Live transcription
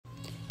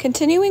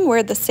Continuing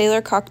where the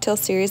Sailor Cocktail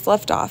series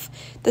left off,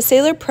 the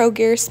Sailor Pro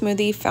Gear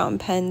Smoothie fountain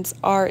pens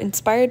are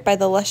inspired by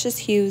the luscious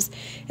hues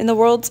in the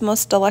world's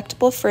most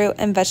delectable fruit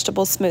and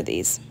vegetable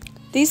smoothies.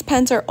 These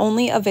pens are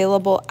only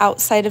available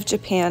outside of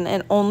Japan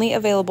and only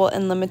available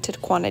in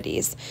limited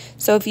quantities,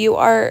 so if you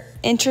are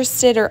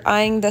interested or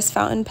eyeing this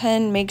fountain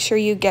pen, make sure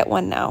you get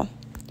one now.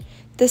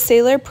 The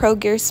Sailor Pro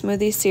Gear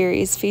Smoothie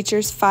series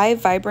features 5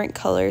 vibrant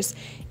colors,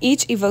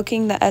 each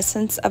evoking the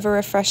essence of a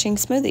refreshing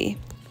smoothie.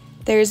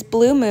 There's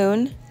Blue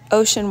Moon,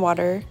 Ocean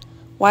Water,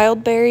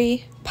 Wild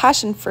Berry,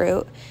 Passion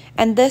Fruit,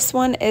 and this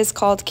one is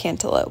called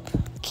Cantaloupe.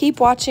 Keep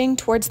watching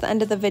towards the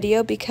end of the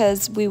video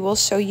because we will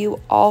show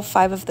you all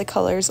 5 of the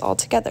colors all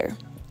together.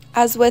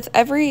 As with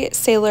every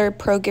Sailor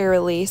Pro Gear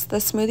release, the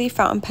Smoothie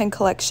Fountain Pen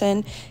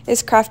collection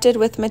is crafted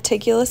with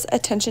meticulous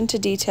attention to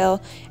detail,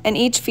 and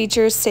each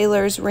features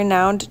Sailor's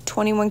renowned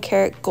 21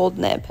 karat gold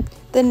nib.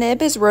 The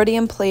nib is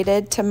rhodium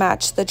plated to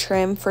match the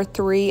trim for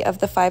 3 of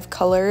the 5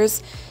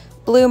 colors.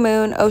 Blue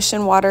Moon,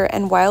 Ocean Water,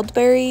 and Wild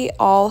Berry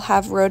all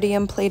have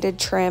rhodium plated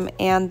trim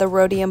and the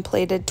rhodium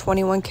plated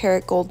 21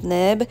 karat gold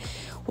nib,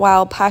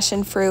 while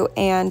Passion Fruit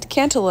and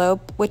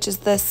Cantaloupe, which is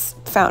this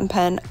fountain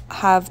pen,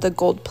 have the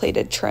gold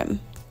plated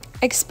trim.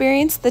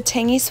 Experience the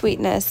tangy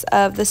sweetness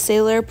of the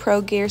Sailor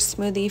Pro Gear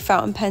Smoothie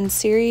Fountain Pen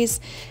series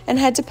and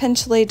head to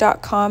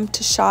penchalet.com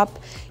to shop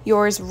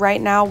yours right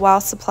now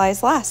while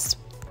supplies last.